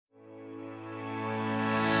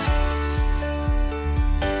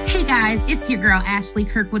guys, it's your girl, Ashley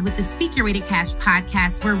Kirkwood with the Speak Your Way to Cash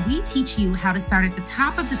podcast, where we teach you how to start at the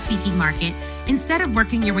top of the speaking market instead of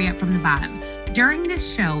working your way up from the bottom. During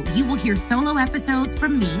this show, you will hear solo episodes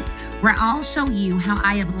from me, where I'll show you how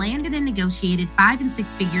I have landed and negotiated 5- and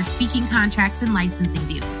 6-figure speaking contracts and licensing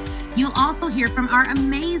deals. You'll also hear from our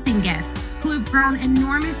amazing guests who have grown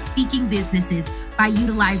enormous speaking businesses by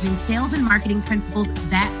utilizing sales and marketing principles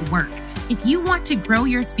that work. If you want to grow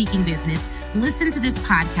your speaking business, listen to this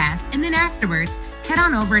podcast, and then afterwards, head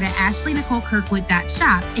on over to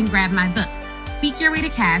ashleynicolekirkwood.shop and grab my book, Speak Your Way to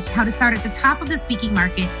Cash, How to Start at the Top of the Speaking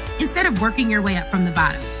Market instead of working your way up from the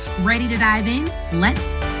bottom. Ready to dive in?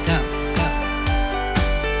 Let's go.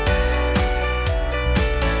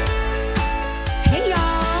 Hey,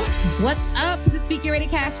 y'all. What's up to the Speak Your Way to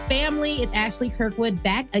Cash family? It's Ashley Kirkwood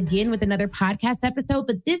back again with another podcast episode.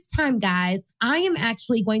 But this time, guys, I am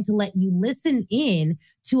actually going to let you listen in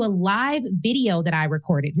to a live video that I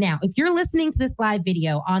recorded. Now, if you're listening to this live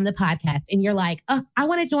video on the podcast and you're like, oh, I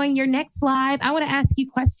want to join your next live, I want to ask you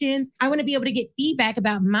questions, I want to be able to get feedback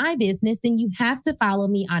about my business, then you have to follow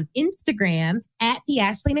me on Instagram at The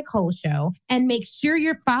Ashley Nicole Show, and make sure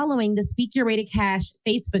you're following the Speak Your Way to Cash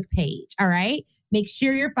Facebook page. All right. Make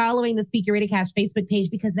sure you're following the Speak Your Way to Cash Facebook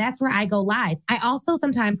page, because that's where I go live. I also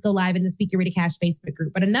sometimes go live in the Speak Your Way to Cash Facebook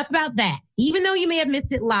group, but enough about that. Even though you may have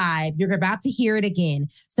missed it live, you're about to hear it again.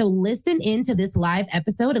 So listen into this live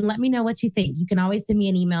episode and let me know what you think. You can always send me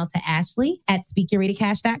an email to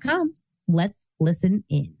ashley@speakyourwaytocash.com. Let's listen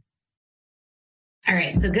in. All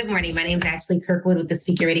right. So good morning. My name is Ashley Kirkwood with the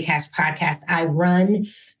Speak Your Way to Cash podcast. I run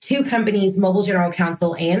two companies, Mobile General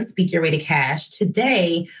Counsel and Speak Your Way to Cash.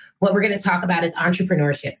 Today, what we're going to talk about is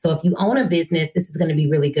entrepreneurship. So if you own a business, this is going to be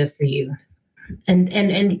really good for you. And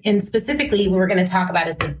specifically, what we're going to talk about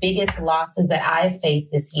is the biggest losses that I've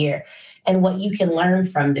faced this year and what you can learn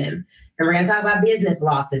from them. And we're going to talk about business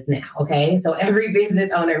losses now, okay? So every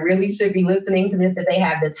business owner really should be listening to this if they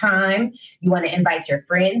have the time. You want to invite your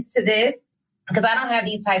friends to this, because I don't have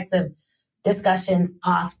these types of discussions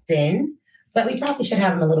often, but we probably should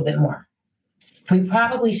have them a little bit more.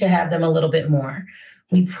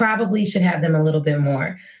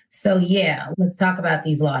 So yeah, let's talk about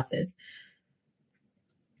these losses.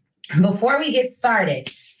 Before we get started,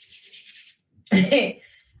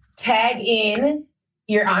 tag in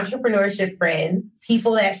your entrepreneurship friends,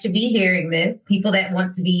 people that should be hearing this, people that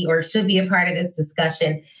want to be or should be a part of this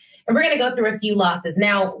discussion. And we're going to go through a few losses.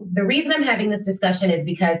 Now, the reason I'm having this discussion is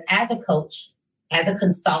because as a coach, as a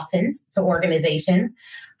consultant to organizations,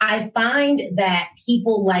 I find that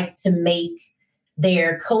people like to make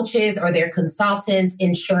their coaches or their consultants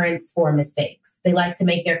insurance for mistakes. They like to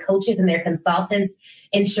make their coaches and their consultants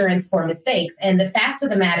insurance for mistakes. And the fact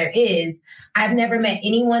of the matter is, I've never met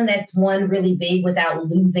anyone that's won really big without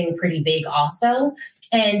losing pretty big also.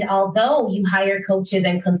 And although you hire coaches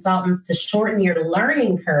and consultants to shorten your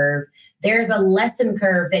learning curve, there's a lesson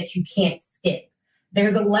curve that you can't skip.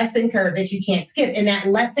 And that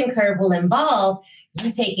lesson curve will involve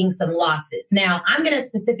you taking some losses. Now, I'm going to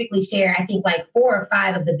specifically share, I think, like 4 or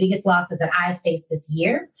 5 of the biggest losses that I've faced this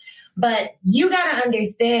year. But you got to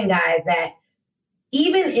understand, guys, that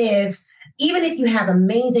even if you have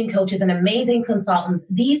amazing coaches and amazing consultants,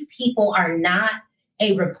 these people are not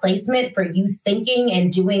a replacement for you thinking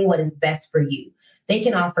and doing what is best for you. They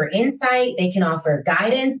can offer insight, they can offer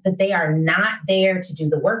guidance, but they are not there to do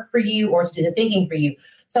the work for you or to do the thinking for you.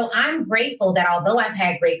 So I'm grateful that although I've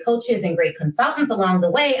had great coaches and great consultants along the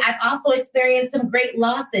way, I've also experienced some great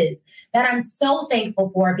losses that I'm so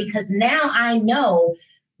thankful for, because now I know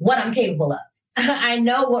what I'm capable of. I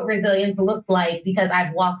know what resilience looks like because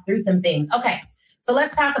I've walked through some things. Okay, so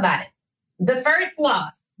let's talk about it. The first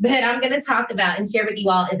loss that I'm going to talk about and share with you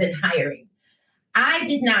all is in hiring. I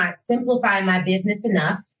did not simplify my business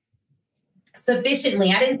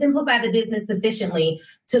sufficiently. I didn't simplify the business sufficiently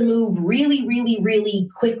to move really, really, really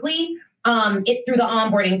quickly through the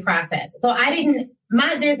onboarding process. So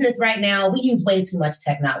my business right now, we use way too much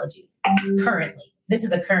technology currently. This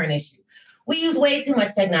is a current issue. We use way too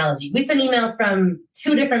much technology. We send emails from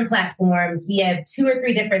 2 different platforms. We have 2 or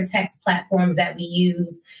 3 different text platforms that we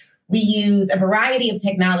use. We use a variety of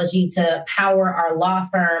technology to power our law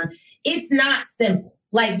firm. It's not simple.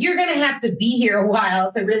 Like, you're going to have to be here a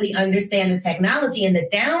while to really understand the technology. And the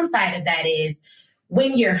downside of that is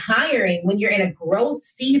when you're hiring, when you're in a growth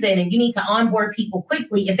season and you need to onboard people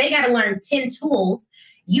quickly, if they got to learn 10 tools,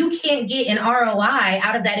 you can't get an ROI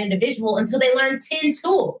out of that individual until they learn 10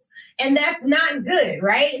 tools. And that's not good,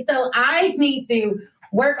 right? So I need to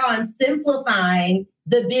work on simplifying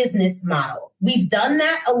the business model. We've done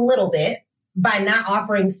that a little bit by not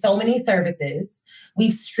offering so many services.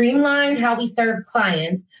 We've streamlined how we serve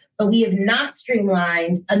clients, but we have not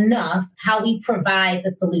streamlined enough how we provide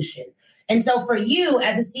the solution. And so for you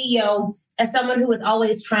as a CEO, as someone who is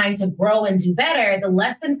always trying to grow and do better, the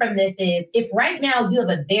lesson from this is if right now you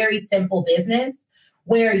have a very simple business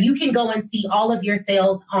where you can go and see all of your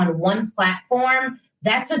sales on one platform,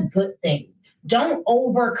 that's a good thing. Don't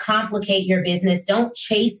overcomplicate your business. Don't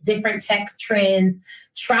chase different tech trends.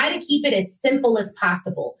 Try to keep it as simple as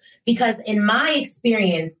possible. Because in my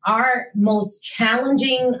experience, our most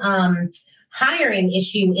challenging hiring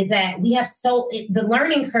issue is that we have the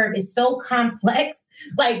learning curve is so complex.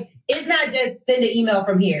 Like, it's not just send an email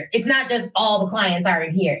from here. It's not just all the clients are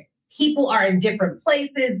in here. People are in different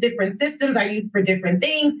places, different systems are used for different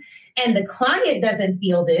things. And the client doesn't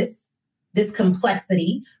feel this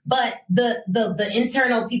complexity, but the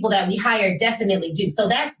internal people that we hire definitely do. So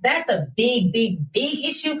that's a big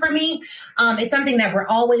issue for me. It's something that we're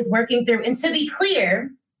always working through. And to be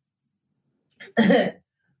clear,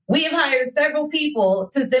 we have hired several people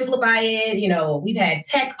to simplify it. You know, we've had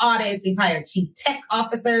tech audits. We've hired chief tech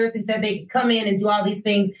officers who said they could come in and do all these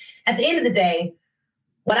things. At the end of the day,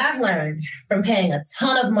 what I've learned from paying a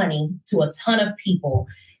ton of money to a ton of people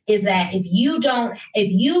is that if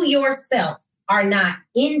you yourself are not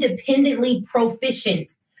independently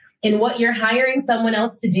proficient in what you're hiring someone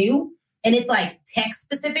else to do, and it's like tech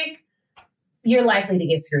specific, you're likely to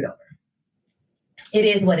get screwed over. It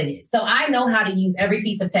is what it is. So I know how to use every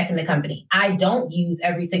piece of tech in the company. I don't use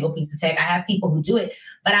every single piece of tech. I have people who do it,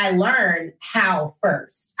 but I learn how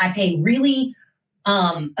first. I pay really,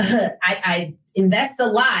 I invest a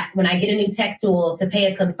lot when I get a new tech tool to pay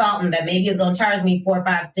a consultant that maybe is going to charge me $400,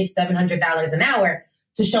 $500, $600, $700 an hour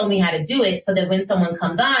to show me how to do it, so that when someone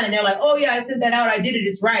comes on and they're like, "Oh yeah, I sent that out, I did it,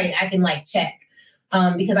 it's right," I can like check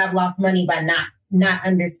because I've lost money by not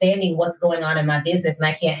understanding what's going on in my business, and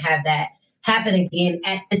I can't have that happen again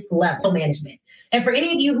at this level management. And for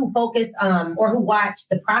any of you who focus or who watch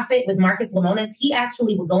The Profit with Marcus Lemonis, he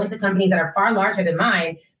actually would go into companies that are far larger than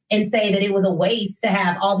mine and say that it was a waste to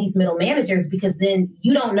have all these middle managers, because then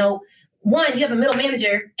you don't know, one, you have a middle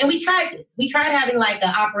manager, and we tried this. We tried having like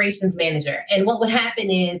an operations manager. And what would happen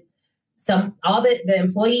is all the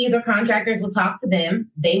employees or contractors would talk to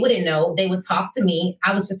them. They wouldn't know. They would talk to me.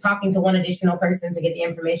 I was just talking to one additional person to get the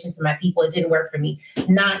information to my people. It didn't work for me.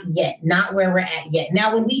 Not yet. Not where we're at yet.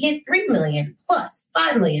 Now, when we hit 3 million plus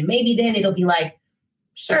 5 million, maybe then it'll be like,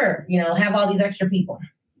 sure, have all these extra people.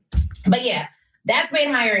 But yeah, that's made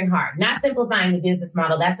hiring hard. Not simplifying the business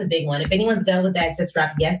model. That's a big one. If anyone's done with that, just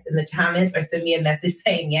drop yes in the comments or send me a message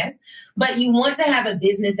saying yes. But you want to have a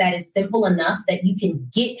business that is simple enough that you can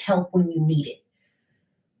get help when you need it.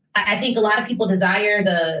 I think a lot of people desire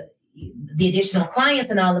the additional clients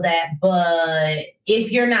and all of that. But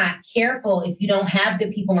if you're not careful, if you don't have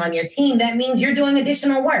good people on your team, that means you're doing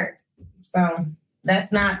additional work. So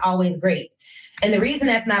that's not always great. And the reason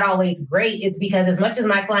that's not always great is because as much as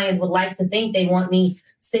my clients would like to think they want me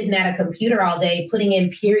sitting at a computer all day, putting in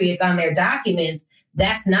periods on their documents,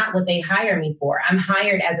 that's not what they hire me for. I'm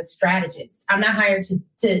hired as a strategist. I'm not hired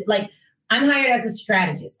I'm hired as a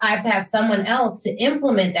strategist. I have to have someone else to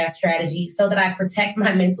implement that strategy so that I protect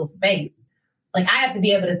my mental space. Like, I have to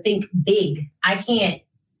be able to think big. I can't,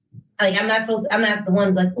 I'm not the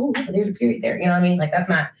one like, oh, there's a period there. You know what I mean? Like, that's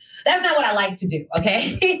not what I like to do.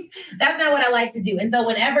 Okay. That's not what I like to do. And so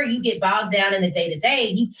whenever you get bogged down in the day to day,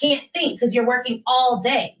 you can't think because you're working all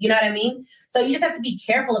day. You know what I mean? So you just have to be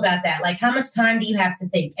careful about that. Like, how much time do you have to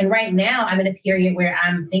think? And right now I'm in a period where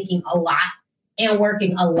I'm thinking a lot and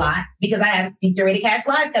working a lot because I have Speak Your Way to Cash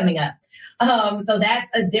Live coming up. So that's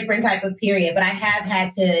a different type of period, but I have had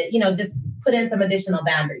to, just put in some additional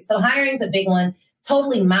boundaries. So hiring is a big one.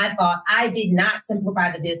 Totally my fault. I did not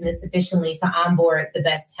simplify the business sufficiently to onboard the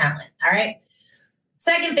best talent. All right.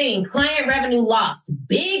 Second thing, client revenue lost.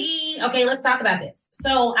 Biggie. Okay, let's talk about this.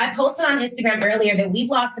 So I posted on Instagram earlier that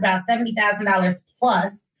we've lost about $70,000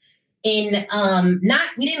 plus in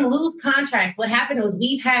we didn't lose contracts. What happened was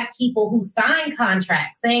we've had people who signed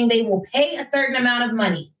contracts saying they will pay a certain amount of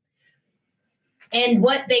money. And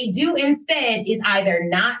what they do instead is either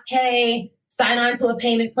not pay, sign on to a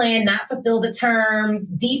payment plan, not fulfill the terms,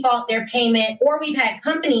 default their payment, or we've had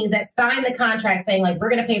companies that sign the contract saying, like, we're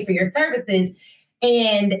going to pay for your services,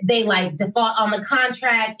 and they like default on the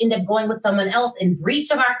contract, end up going with someone else in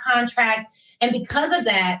breach of our contract. And because of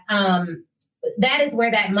that, that is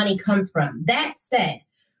where that money comes from. That said,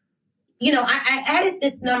 I added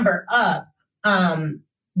this number up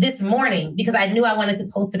this morning because I knew I wanted to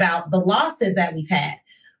post about the losses that we've had.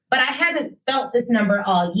 But I haven't felt this number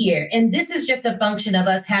all year. And this is just a function of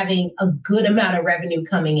us having a good amount of revenue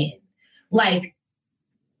coming in. Like,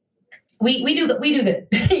 we do good.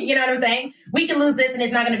 You know what I'm saying? We can lose this and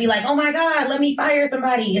it's not going to be like, oh my God, let me fire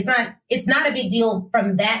somebody. It's not a big deal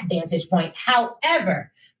from that vantage point.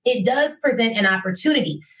 However, it does present an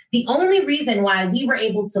opportunity. The only reason why we were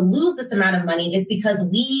able to lose this amount of money is because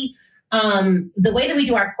the way that we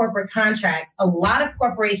do our corporate contracts, a lot of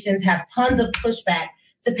corporations have tons of pushback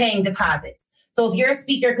to paying deposits. So if you're a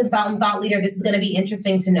speaker, consultant, thought leader, this is going to be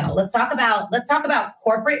interesting to know. Let's talk about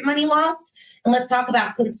corporate money lost. And let's talk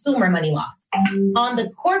about consumer money loss. On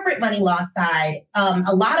the corporate money loss side,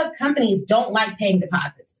 a lot of companies don't like paying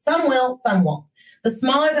deposits. Some will, some won't. The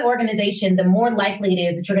smaller the organization, the more likely it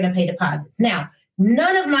is that you're going to pay deposits. Now,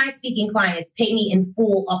 none of my speaking clients pay me in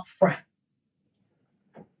full upfront.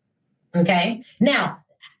 Okay? Now,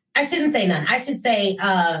 I shouldn't say none. I should say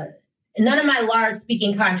none of my large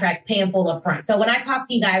speaking contracts pay in full upfront. So when I talk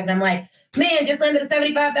to you guys and I'm like, man, just landed a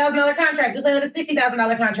 $75,000 contract, just landed a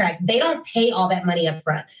 $60,000 contract. They don't pay all that money up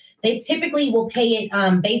front. They typically will pay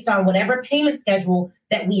it based on whatever payment schedule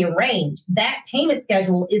that we arrange. That payment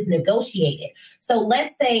schedule is negotiated. So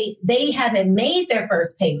let's say they haven't made their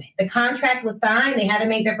first payment. The contract was signed. They haven't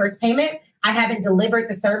made their first payment. I haven't delivered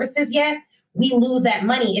the services yet. We lose that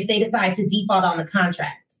money if they decide to default on the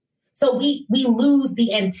contract. So we lose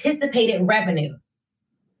the anticipated revenue.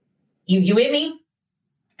 You with me?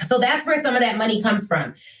 So that's where some of that money comes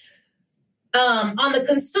from. On the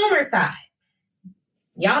consumer side,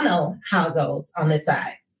 y'all know how it goes on this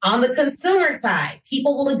side. On the consumer side,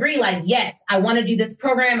 people will agree like, yes, I want to do this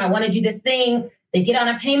program. I want to do this thing. They get on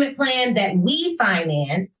a payment plan that we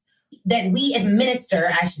finance, that we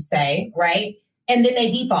administer, I should say, right? And then they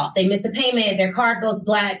default. They miss a payment. Their card goes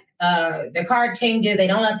black. Their card changes. They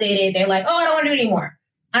don't update it. They're like, oh, I don't want to do it anymore.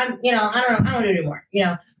 I don't do it anymore.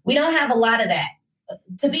 We don't have a lot of that.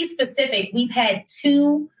 To be specific, we've had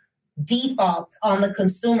 2 defaults on the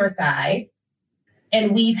consumer side,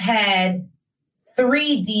 and we've had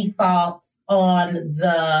 3 defaults on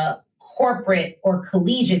the corporate or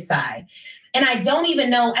collegiate side. And I don't even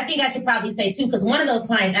know, I think I should probably say 2, because one of those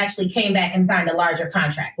clients actually came back and signed a larger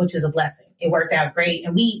contract, which was a blessing. It worked out great.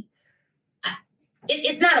 And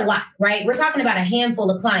it's not a lot, right? We're talking about a handful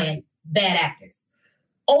of clients, bad actors.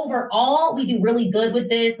 Overall, we do really good with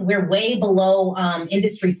this. We're way below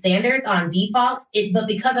industry standards on defaults. But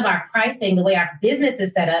because of our pricing, the way our business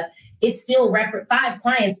is set up, it's still 5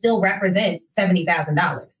 clients still represents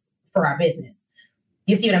 $70,000 for our business.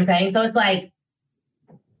 You see what I'm saying? So it's like,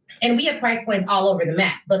 and we have price points all over the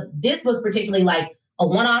map. But this was particularly like a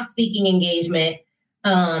one-off speaking engagement,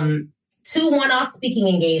 2 one-off speaking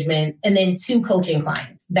engagements, and then 2 coaching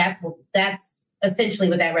clients. That's essentially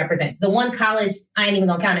what that represents. The one college, I ain't even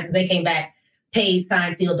gonna count it because they came back, paid,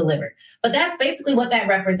 signed, sealed, delivered. But that's basically what that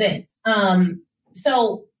represents.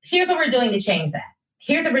 So here's what we're doing to change that.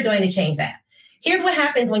 Here's what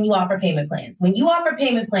happens when you offer payment plans. When you offer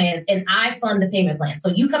payment plans and I fund the payment plan. So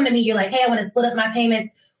you come to me, you're like, hey, I want to split up my payments.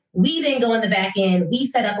 We then go in the back end. We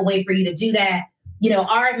set up a way for you to do that.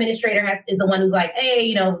 Our administrator is the one who's like,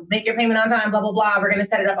 hey, make your payment on time, blah, blah, blah. We're going to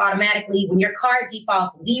set it up automatically. When your card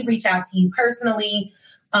defaults, we reach out to you personally.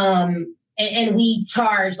 And we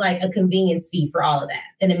charge like a convenience fee for all of that.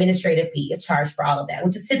 An administrative fee is charged for all of that,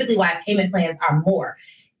 which is typically why payment plans are more.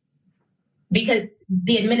 Because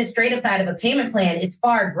the administrative side of a payment plan is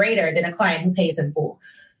far greater than a client who pays in full.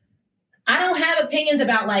 I don't have opinions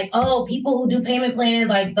about like, oh, people who do payment plans,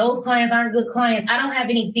 like those clients aren't good clients. I don't have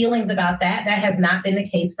any feelings about that. That has not been the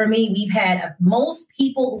case for me. We've had most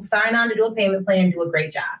people who sign on to do a payment plan do a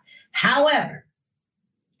great job. However,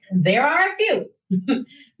 there are a few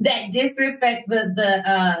that disrespect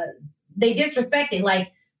they disrespect it.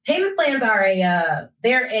 Like payment plans are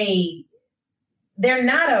they're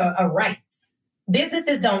not a right.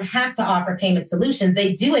 Businesses don't have to offer payment solutions.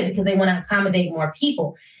 They do it because they want to accommodate more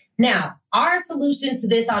people. Now, our solution to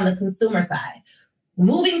this on the consumer side,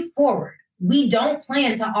 moving forward, we don't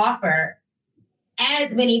plan to offer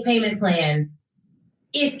as many payment plans,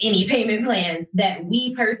 if any payment plans, that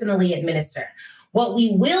we personally administer. What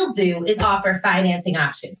we will do is offer financing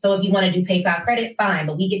options. So if you want to do PayPal credit, fine,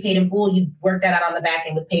 but we get paid in full. You work that out on the back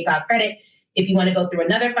end with PayPal credit. If you want to go through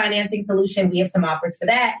another financing solution, we have some offers for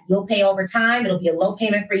that. You'll pay over time. It'll be a low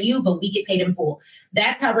payment for you, but we get paid in full.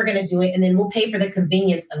 That's how we're going to do it. And then we'll pay for the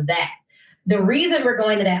convenience of that. The reason we're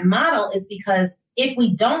going to that model is because if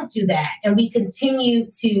we don't do that and we continue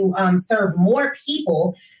to serve more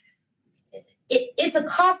people, it's a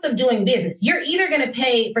cost of doing business. You're either going to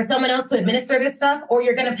pay for someone else to administer this stuff, or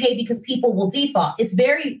you're going to pay because people will default.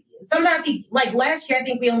 Sometimes like last year, I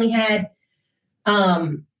think we only had,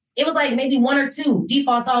 it was like maybe 1 or 2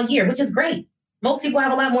 defaults all year, which is great. Most people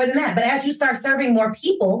have a lot more than that. But as you start serving more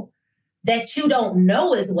people that you don't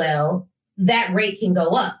know as well, that rate can go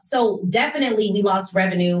up. So definitely we lost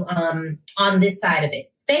revenue on this side of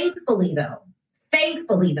it. Thankfully though,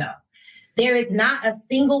 there is not a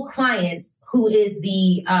single client who is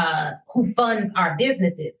who funds our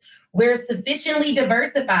businesses. We're sufficiently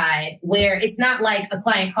diversified where it's not like a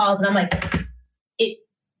client calls and I'm like,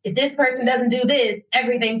 if this person doesn't do this,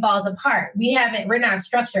 everything falls apart. We're not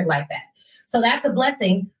structured like that. So that's a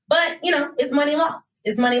blessing, but it's money lost.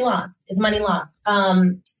 It's money lost.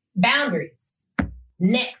 Boundaries.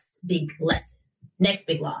 Next big lesson. Next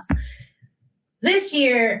big loss. This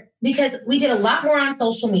year, because we did a lot more on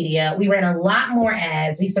social media, we ran a lot more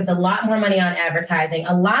ads, we spent a lot more money on advertising.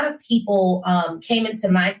 A lot of people came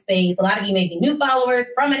into my space. A lot of you may be new followers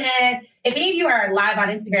from an ad. If any of you are live on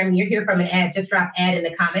Instagram and you're here from an ad, just drop ad in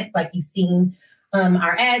the comments. Like you've seen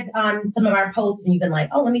our ads on some of our posts and you've been like,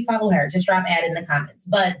 oh, let me follow her. Just drop ad in the comments.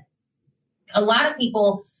 But a lot of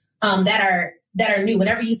people that are new,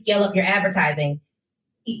 whenever you scale up your advertising,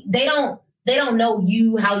 they don't know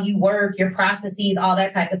you, how you work, your processes, all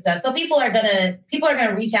that type of stuff. So people are gonna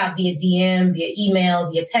reach out via DM, via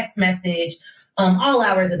email, via text message, all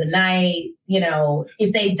hours of the night.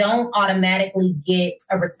 If they don't automatically get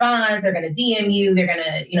a response, they're gonna DM you. They're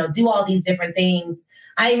gonna, do all these different things.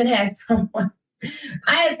 I even had someone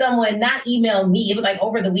not email me. It was like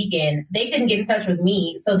over the weekend. They couldn't get in touch with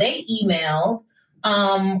me, so they emailed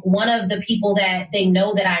one of the people that they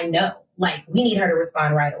know that I know. Like, we need her to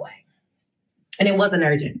respond right away. And it wasn't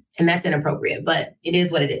urgent, and that's inappropriate, but it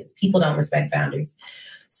is what it is. People don't respect boundaries.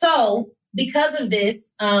 So because of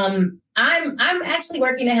this, I'm actually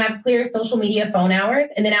working to have clear social media phone hours.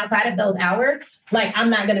 And then outside of those hours, like, I'm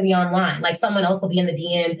not going to be online. Like, someone else will be in the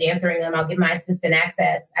DMs answering them. I'll give my assistant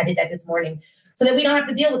access. I did that this morning so that we don't have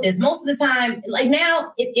to deal with this. Most of the time, like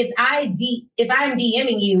now, if I'm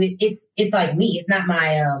DMing you, it's like me. It's not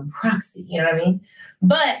my proxy. You know what I mean?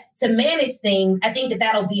 But to manage things, I think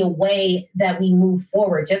that'll be a way that we move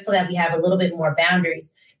forward, just so that we have a little bit more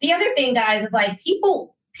boundaries. The other thing, guys, is like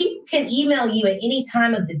people can email you at any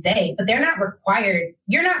time of the day, but you're not required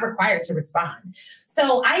to respond.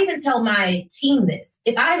 So I even tell my team this: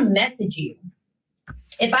 if I message you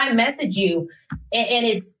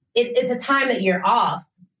and it's a time that you're off,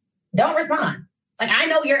 don't respond. Like, I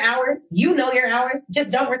know your hours, you know your hours,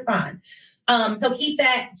 just don't respond. So keep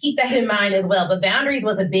that in mind as well. But boundaries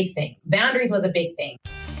was a big thing.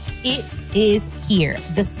 It is here.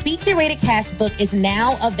 The Speak Your Way to Cash book is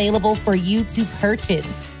now available for you to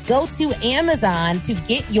purchase. Go to Amazon to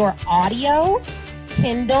get your audio,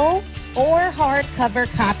 Kindle, or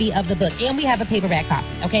hardcover copy of the book. And we have a paperback copy.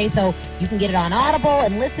 Okay, so you can get it on Audible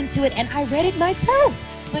and listen to it. And I read it myself.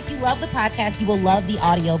 So if you love the podcast, you will love the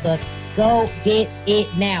audiobook. Go get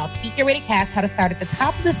it now. Speak Your Way to Cash, how to start at the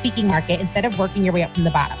top of the speaking market instead of working your way up from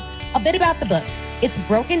the bottom. A bit about the book. It's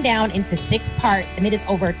broken down into 6 parts, and it is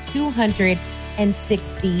over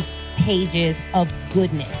 260 pages of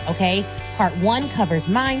goodness, okay? Part 1 covers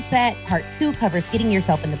mindset. Part 2 covers getting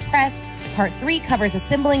yourself in the press. Part 3 covers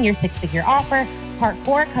assembling your 6-figure offer. Part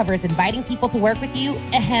 4 covers inviting people to work with you,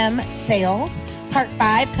 sales. Part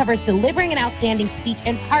 5 covers delivering an outstanding speech.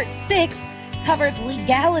 And Part 6 covers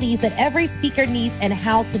legalities that every speaker needs and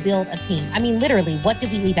how to build a team. I mean, literally, what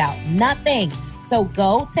did we leave out? Nothing. So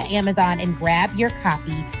go to Amazon and grab your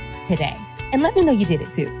copy today. And let me know you did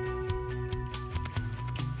it too.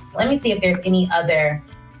 Let me see if there's any other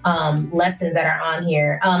lessons that are on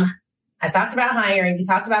here. I talked about hiring. We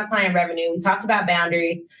talked about client revenue. We talked about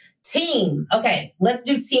boundaries. Team. Okay, let's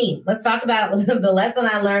do team. Let's talk about the lesson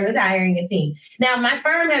I learned with hiring a team. Now, my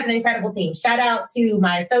firm has an incredible team. Shout out to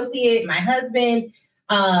my associate, my husband,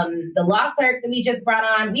 the law clerk that we just brought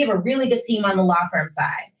on. We have a really good team on the law firm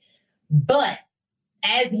side. But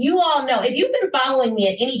as you all know, if you've been following me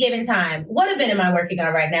at any given time, what event am I working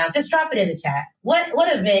on right now? Just drop it in the chat. What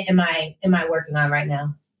event am I working on right now?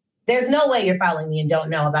 There's no way you're following me and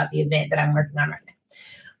don't know about the event that I'm working on right now.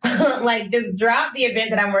 Like, just drop the event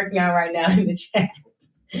that I'm working on right now in the chat.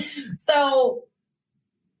 So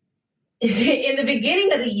in the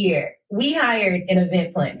beginning of the year, we hired an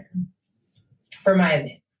event planner for my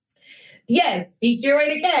event. Yes, Speak Your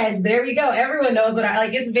Way to Cash. There we go. Everyone knows what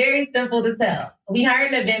it's very simple to tell. We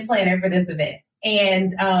hired an event planner for this event.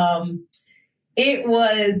 And it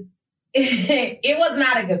was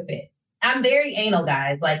not a good fit. I'm very anal,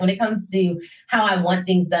 guys. Like, when it comes to how I want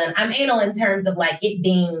things done, I'm anal in terms of like it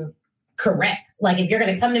being correct. Like, if you're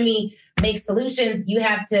going to come to me, make solutions,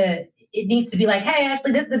 it needs to be like, hey,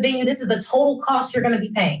 Ashley, this is the venue. This is the total cost you're going to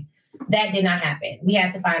be paying. That did not happen. We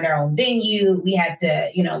had to find our own venue. We had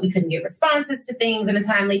to, we couldn't get responses to things in a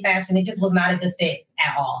timely fashion. It just was not a good fit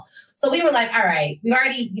at all. So we were like, all right, we've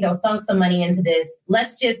already, sunk some money into this.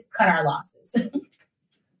 Let's just cut our losses.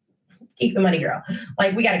 Keep the money, girl.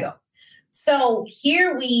 Like, we got to go. So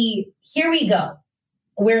here we go.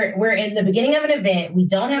 We're in the beginning of an event. We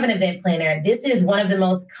don't have an event planner. This is one of the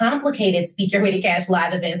most complicated Speak Your Way to Cash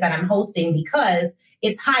live events that I'm hosting because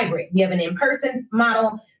it's hybrid. We have an in-person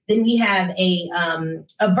model, then we have a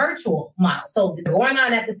virtual model. So they're going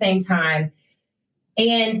on at the same time,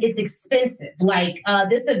 and it's expensive. Like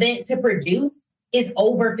this event to produce is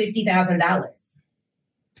over $50,000.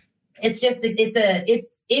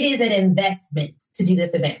 It is an investment to do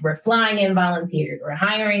this event. We're flying in volunteers. We're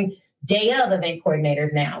hiring day of event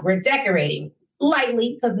coordinators now. We're decorating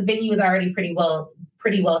lightly because the venue is already pretty well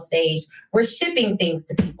staged. We're shipping things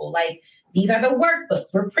to people. Like, these are the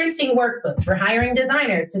workbooks. We're printing workbooks. We're hiring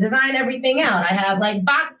designers to design everything out. I have like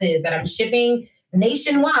boxes that I'm shipping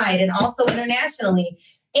nationwide and also internationally.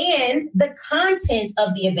 And the content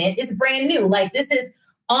of the event is brand new. Like, this is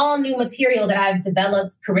all new material that I've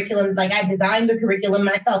developed curriculum. Like, I designed the curriculum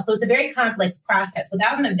myself. So it's a very complex process.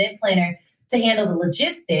 Without an event planner to handle the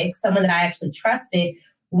logistics, someone that I actually trusted,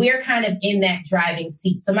 we're kind of in that driving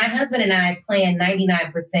seat. So my husband and I plan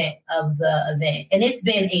 99% of the event. And it's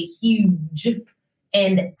been a huge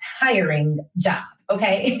and tiring job,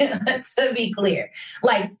 okay? To be clear.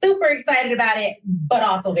 Like, super excited about it, but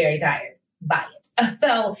also very tired by it.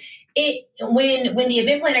 So when the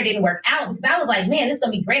event planner didn't work out, because I was like, man, this is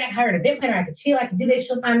going to be great. I hired an event planner. I could chill. I could do this.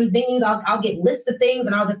 She'll find me venues. I'll get lists of things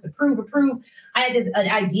and I'll just approve. I had this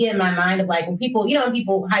idea in my mind of like, when people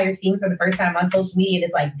hire teams for the first time on social media, and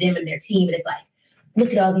it's like them and their team. And it's like,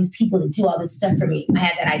 look at all these people that do all this stuff for me. I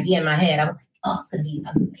had that idea in my head. I was like, oh, it's going to be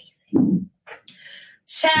amazing.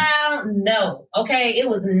 Child, no. Okay. It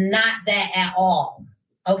was not that at all.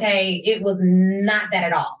 Okay. It was not that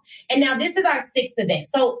at all. And now this is our 6th event.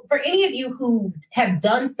 So for any of you who have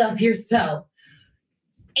done stuff yourself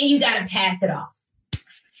and you got to pass it off,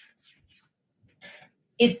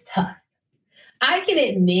 it's tough. I can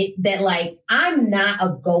admit that, like, I'm not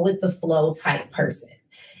a go with the flow type person.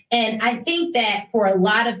 And I think that for a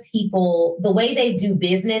lot of people, the way they do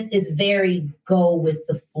business is very go with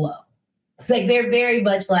the flow. It's like, they're very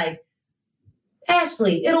much like,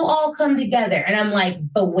 Ashley, it'll all come together. And I'm like,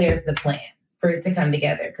 but where's the plan for it to come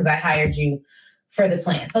together? Because I hired you for the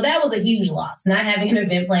plan. So that was a huge loss, not having an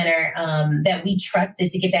event planner that we trusted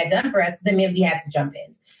to get that done for us, because it meant we had to jump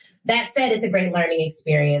in. That said, it's a great learning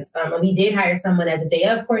experience. We did hire someone as a day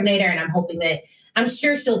of coordinator, and I'm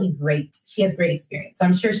sure she'll be great. She has great experience, so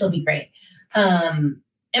I'm sure she'll be great. And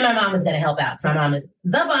my mom is going to help out. So my mom is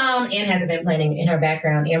the bomb and has event planning in her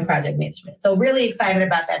background and project management. So really excited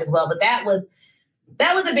about that as well. But that was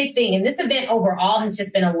a big thing. And this event overall has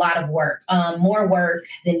just been a lot of work, more work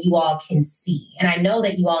than you all can see. And I know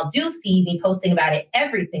that you all do see me posting about it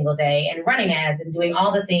every single day and running ads and doing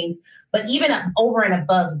all the things. But even over and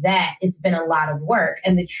above that, it's been a lot of work.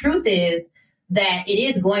 And the truth is that it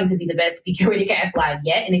is going to be the best Speak Your Way to Cash live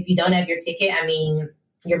yet. And if you don't have your ticket, I mean,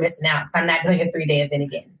 you're missing out, because I'm not doing a 3-day event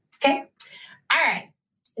again. Okay. All right.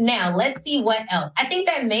 Now let's see what else. I think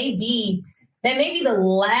that may be the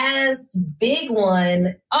last big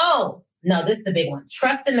one. Oh, no, this is the big one.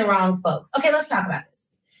 Trusting the wrong folks. Okay, let's talk about this.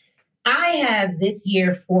 I have this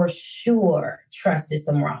year for sure trusted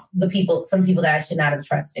some people that I should not have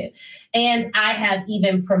trusted. And I have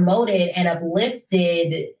even promoted and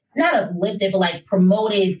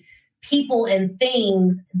promoted people and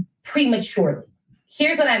things prematurely.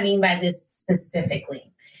 Here's what I mean by this specifically.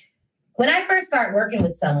 When I first start working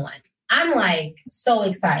with someone, I'm like so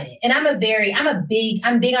excited. And I'm big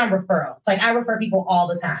on referrals. Like, I refer people all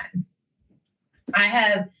the time.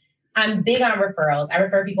 I'm big on referrals. I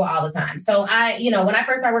refer people all the time. So when I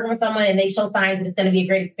first start working with someone and they show signs that it's going to be a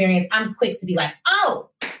great experience, I'm quick to be like, oh,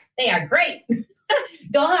 they are great.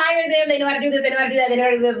 Go hire them. They know how to do this. They know how to do that. They know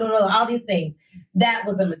how to do blah, blah, blah, all these things. That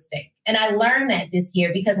was a mistake. And I learned that this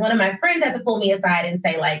year because one of my friends had to pull me aside and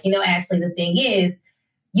say, like, Ashley, the thing is,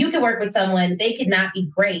 you can work with someone, they could not be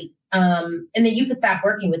great. And then you could stop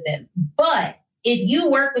working with them. But if you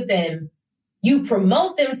work with them, you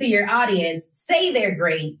promote them to your audience, say they're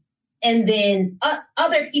great, and then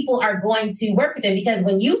other people are going to work with them, because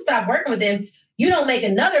when you stop working with them, you don't make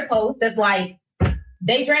another post that's like,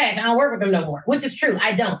 they trash, I don't work with them no more, which is true.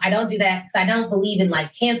 I don't do that because I don't believe in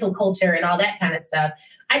like cancel culture and all that kind of stuff.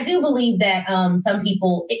 I do believe that some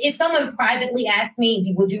people, if someone privately asks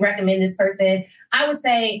me, would you recommend this person? I would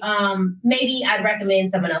say maybe I'd recommend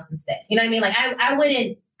someone else instead. You know what I mean? Like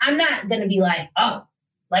I'm not going to be like, oh,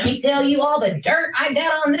 let me tell you all the dirt I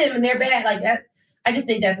got on them and they're bad like that. I just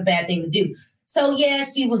think that's a bad thing to do. So yeah,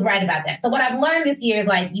 she was right about that. So what I've learned this year is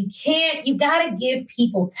like, you got to give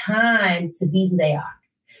people time to be who they are.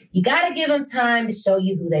 You got to give them time to show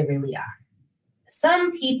you who they really are.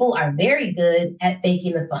 Some people are very good at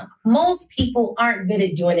faking the funk. Most people aren't good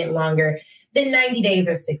at doing it longer than 90 days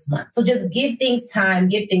or 6 months. So just give things time,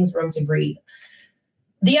 give things room to breathe.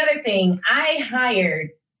 The other thing, I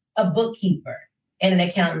hired a bookkeeper and an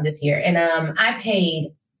accountant this year. And I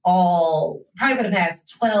paid probably for the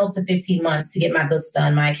past 12 to 15 months to get my books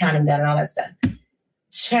done, my accounting done, and all that stuff.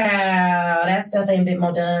 Child, that stuff ain't been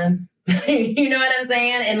more done. You know what I'm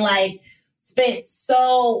saying? And like spent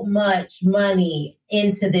so much money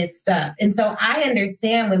into this stuff. And so I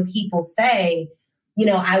understand when people say, you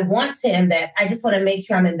know, I want to invest. I just want to make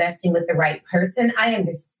sure I'm investing with the right person. I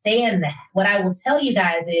understand that. What I will tell you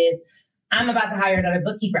guys is I'm about to hire another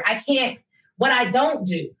bookkeeper. What I don't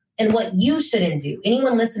do, and what you shouldn't do,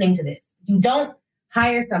 anyone listening to this, you don't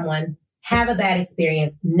hire someone, have a bad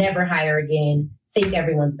experience, never hire again, think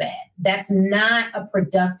everyone's bad. That's not a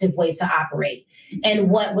productive way to operate.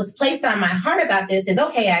 And what was placed on my heart about this is,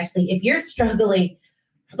 okay, Ashley, if you're struggling,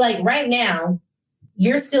 like right now,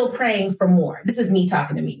 you're still praying for more. This is me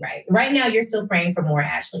talking to me, right? Right now, you're still praying for more,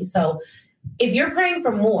 Ashley. So if you're praying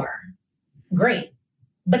for more, great.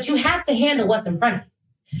 But you have to handle what's in front of you.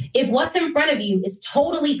 If what's in front of you is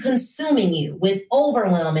totally consuming you with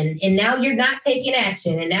overwhelm and now you're not taking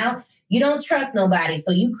action and now you don't trust nobody,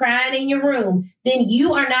 so you crying in your room, then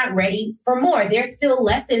you are not ready for more. There's still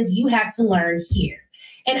lessons you have to learn here.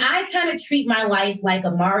 And I kind of treat my life like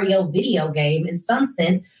a Mario video game in some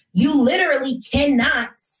sense. You literally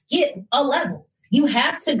cannot skip a level. You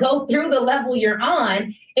have to go through the level you're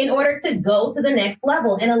on in order to go to the next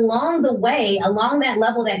level. And along the way, along that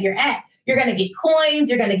level that you're at, you're going to get coins,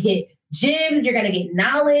 you're going to get gems, you're going to get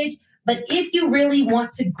knowledge. But if you really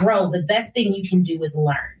want to grow, the best thing you can do is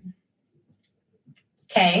learn.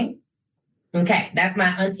 Okay? Okay, that's my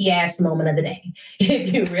Auntie Ash moment of the day.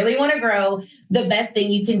 If you really want to grow, the best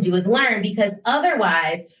thing you can do is learn, because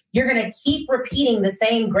otherwise you're going to keep repeating the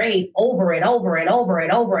same grade over and over and over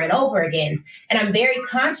and over and over again. And I'm very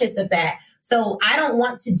conscious of that. So I don't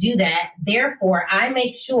want to do that. Therefore, I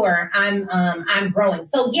make sure I'm growing.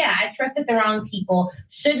 So yeah, I trusted the wrong people,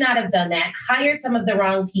 should not have done that. Hired some of the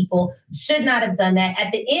wrong people, should not have done that.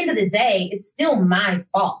 At the end of the day, it's still my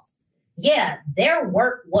fault. Yeah, their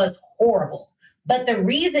work was horrible. But the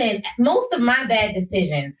reason most of my bad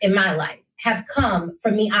decisions in my life have come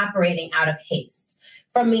from me operating out of haste,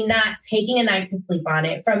 from me not taking a night to sleep on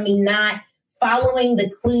it, from me not following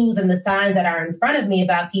the clues and the signs that are in front of me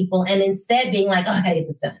about people, and instead being like, oh, I gotta get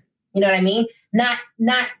this done. You know what I mean? Not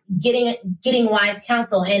getting wise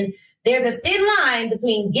counsel. And there's a thin line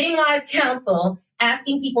between getting wise counsel,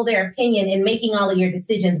 asking people their opinion, and making all of your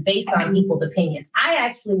decisions based on people's opinions. I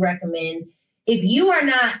actually recommend if you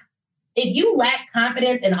lack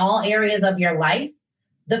confidence in all areas of your life,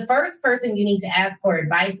 the first person you need to ask for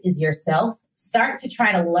advice is yourself. Start to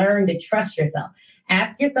try to learn to trust yourself.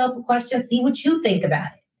 Ask yourself a question, see what you think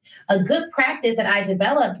about it. A good practice that I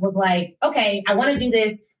developed was like, okay, I want to do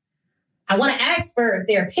this. I want to ask for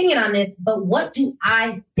their opinion on this, but what do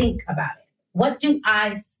I think about it? What do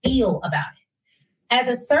I feel about it? As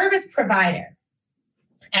a service provider,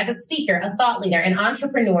 as a speaker, a thought leader, an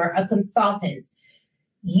entrepreneur, a consultant,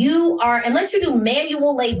 you are, unless you do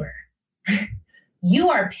manual labor, you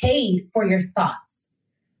are paid for your thoughts.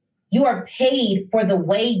 You are paid for the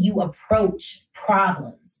way you approach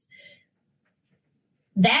problems.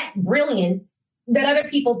 That brilliance that other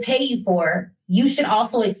people pay you for, you should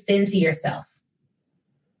also extend to yourself.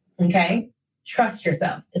 Okay? Trust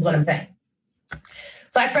yourself is what I'm saying.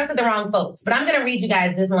 So I trusted the wrong folks, but I'm going to read you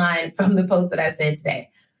guys this line from the post that I said today.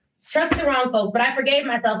 Trusted the wrong folks, but I forgave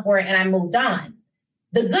myself for it and I moved on.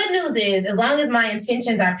 The good news is, as long as my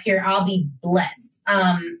intentions are pure, I'll be blessed.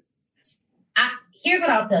 Here's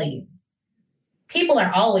what I'll tell you. People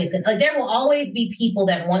are always going to, there will always be people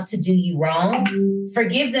that want to do you wrong.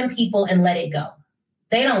 Forgive them, people, and let it go.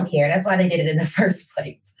 They don't care. That's why they did it in the first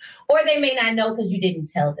place. Or they may not know because you didn't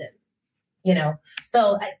tell them, you know?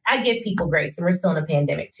 So I give people grace, and we're still in a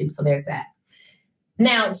pandemic too. So there's that.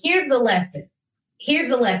 Now, here's the lesson.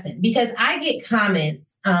 Because I get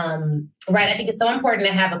comments, right? I think it's so important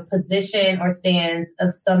to have a position or stance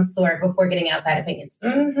of some sort before getting outside opinions.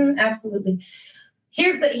 Absolutely.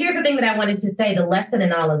 Here's the thing that I wanted to say, the lesson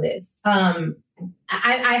in all of this.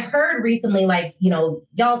 I heard recently, like, you know,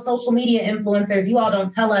 y'all social media influencers, you all don't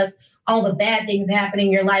tell us all the bad things happening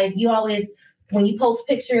in your life. You always, when you post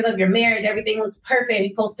pictures of your marriage, everything looks perfect.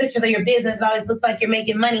 You post pictures of your business, it always looks like you're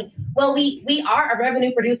making money. Well, we are a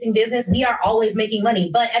revenue producing business. We are always making money.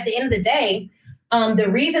 But at the end of the day, The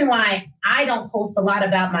reason why I don't post a lot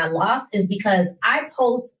about my loss is because I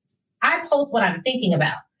post what I'm thinking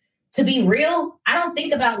about. To be real, I don't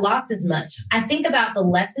think about losses much. I think about the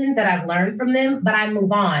lessons that I've learned from them, but I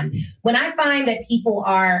move on. When I find that people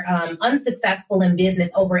are unsuccessful in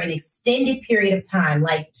business over an extended period of time,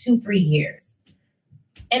 like 2-3 years,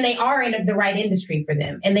 and they are in the right industry for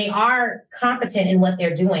them, and they are competent in what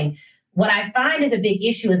they're doing, what I find is a big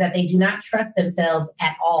issue is that they do not trust themselves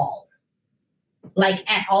at all. Like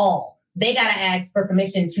at all. They got to ask for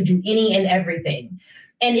permission to do any and everything.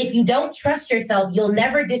 And if you don't trust yourself, you'll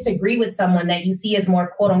never disagree with someone that you see as more,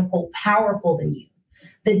 quote unquote, powerful than you.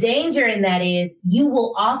 The danger in that is you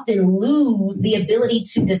will often lose the ability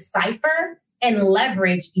to decipher and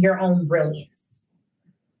leverage your own brilliance.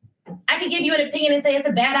 I could give you an opinion and say it's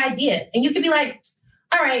a bad idea. And you could be like,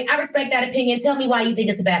 all right, I respect that opinion. Tell me why you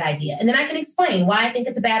think it's a bad idea. And then I can explain why I think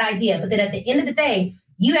it's a bad idea. But then at the end of the day,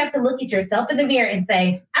 you have to look at yourself in the mirror and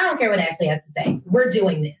say, I don't care what Ashley has to say. We're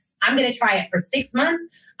doing this. I'm going to try it for 6 months.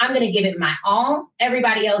 I'm going to give it my all.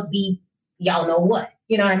 Everybody else y'all know what.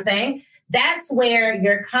 You know what I'm saying? That's where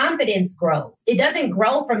your confidence grows. It doesn't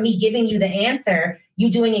grow from me giving you the answer,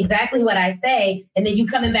 you doing exactly what I say, and then you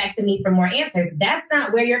coming back to me for more answers. That's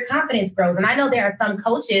not where your confidence grows. And I know there are some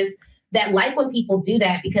coaches that like when people do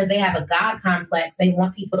that because they have a God complex. They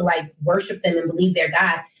want people to like worship them and believe they're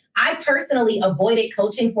God. I personally avoided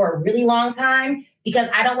coaching for a really long time because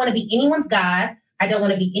I don't want to be anyone's God. I don't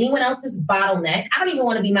want to be anyone else's bottleneck. I don't even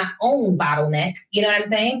want to be my own bottleneck. You know what I'm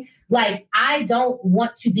saying? Like, I don't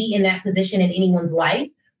want to be in that position in anyone's life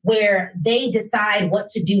where they decide what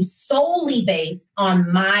to do solely based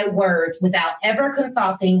on my words without ever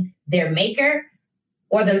consulting their maker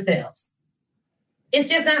or themselves. It's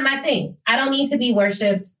just not my thing. I don't need to be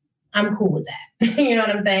worshiped. I'm cool with that. You know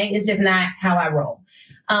what I'm saying? It's just not how I roll.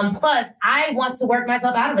 Plus, I want to work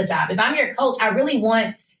myself out of a job. If I'm your coach, I really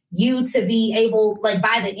want you to be able, like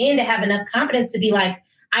by the end, to have enough confidence to be like,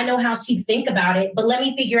 I know how she'd think about it, but let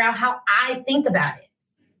me figure out how I think about it.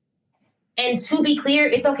 And to be clear,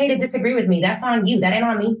 it's okay to disagree with me. That's on you. That ain't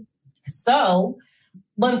on me. So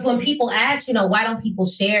when people ask, why don't people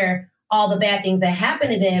share all the bad things that happen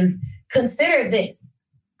to them? Consider this.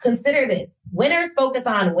 Winners focus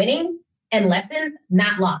on winning and lessons,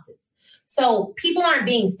 not losses. So people aren't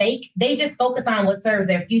being fake. They just focus on what serves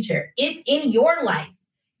their future. If in your life,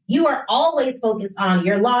 you are always focused on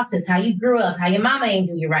your losses, how you grew up, how your mama ain't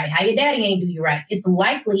do you right, how your daddy ain't do you right, it's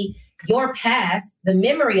likely your past, the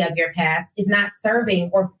memory of your past, is not serving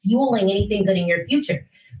or fueling anything good in your future.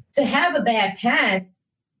 To have a bad past,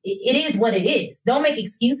 it is what it is. Don't make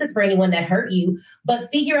excuses for anyone that hurt you, but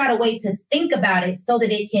figure out a way to think about it so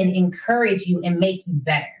that it can encourage you and make you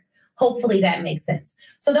better. Hopefully that makes sense.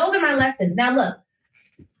 So those are my lessons. Now, look,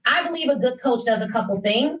 I believe a good coach does a couple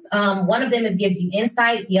things. One of them is gives you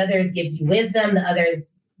insight. The other is gives you wisdom. The other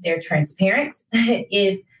is they're transparent.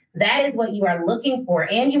 If that is what you are looking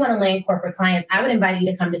for and you want to land corporate clients, I would invite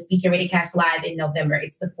you to come to Speak Your Way to Cash Live in November.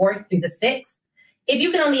 It's the 4th through the 6th. If you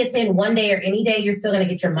can only attend one day or any day, you're still going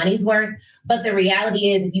to get your money's worth. But the reality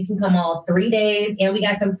is if you can come all 3 days, and we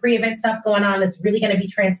got some pre-event stuff going on that's really going to be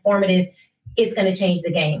transformative, it's going to change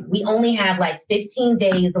the game. We only have like 15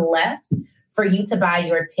 days left for you to buy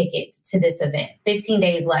your ticket to this event. 15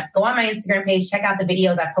 days left. Go on my Instagram page, check out the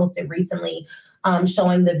videos I posted recently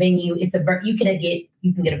showing the venue. You can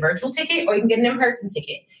get a virtual ticket or you can get an in-person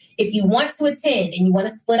ticket. If you want to attend and you want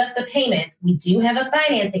to split up the payments, we do have a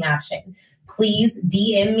financing option. Please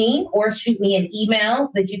DM me or shoot me an email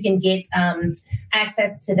so that you can get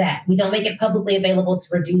access to that. We don't make it publicly available to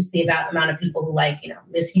reduce the amount of people who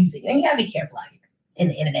misuse it. And you gotta be careful out here in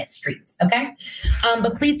the internet streets, okay?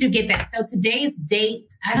 But please do get that. So today's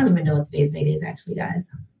date, I don't even know what today's date is actually, guys.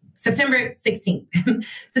 September 16th.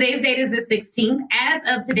 Today's date is the 16th. As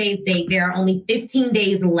of today's date, there are only 15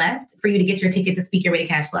 days left for you to get your ticket to Speak Your Way to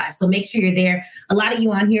Cash Live. So make sure you're there. A lot of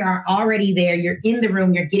you on here are already there. You're in the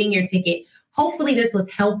room. You're getting your ticket. Hopefully this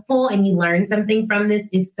was helpful and you learned something from this.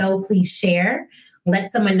 If so, please share.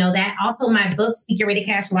 Let someone know that. Also, my book, Speak Your Way to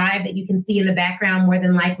Cash Live, that you can see in the background more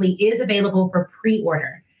than likely, is available for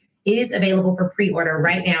pre-order.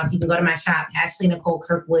 Right now. So you can go to my shop,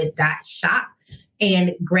 ashleynicolekirkwood.shop,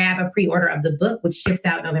 and grab a pre-order of the book, which ships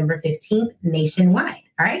out November 15th nationwide.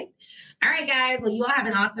 All right, guys. Well, you all have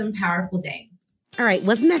an awesome, powerful day. All right.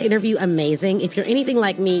 Wasn't that interview amazing? If you're anything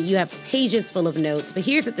like me, you have pages full of notes. But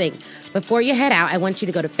here's the thing. Before you head out, I want you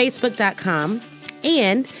to go to facebook.com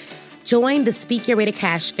and join the Speak Your Way to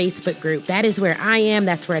Cash Facebook group. That is where I am.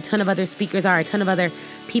 That's where a ton of other speakers are, a ton of other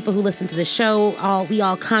people who listen to the show. We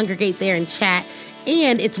all congregate there and chat.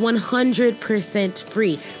 and it's 100%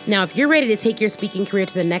 free. Now, if you're ready to take your speaking career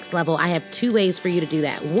to the next level, I have 2 ways for you to do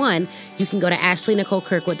that. One, you can go to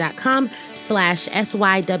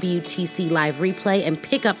ashleynicolekirkwood.com/SYWTC live replay and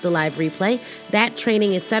pick up the live replay. That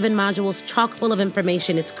training is 7 modules, chock full of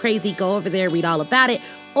information. It's crazy. Go over there, read all about it.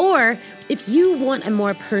 Or if you want a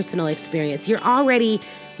more personal experience, you already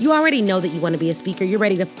know that you want to be a speaker. You're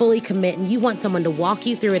ready to fully commit and you want someone to walk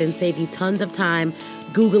you through it and save you tons of time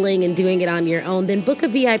Googling and doing it on your own, then book a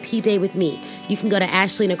VIP day with me. You can go to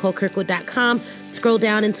ashleynicolekirkwood.com, scroll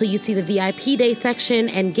down until you see the VIP day section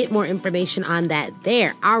and get more information on that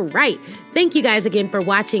there. All right. Thank you guys again for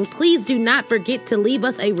watching. Please do not forget to leave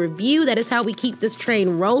us a review. That is how we keep this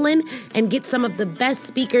train rolling and get some of the best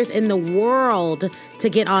speakers in the world to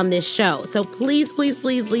get on this show. So please, please,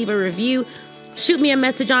 please leave a review. Shoot me a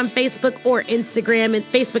message on Facebook or Instagram, and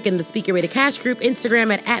Facebook in the Speaker Way to Cash group,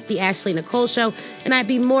 Instagram at the Ashley Nicole Show, and I'd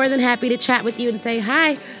be more than happy to chat with you and say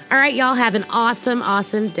hi. All right, y'all have an awesome,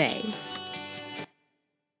 awesome day.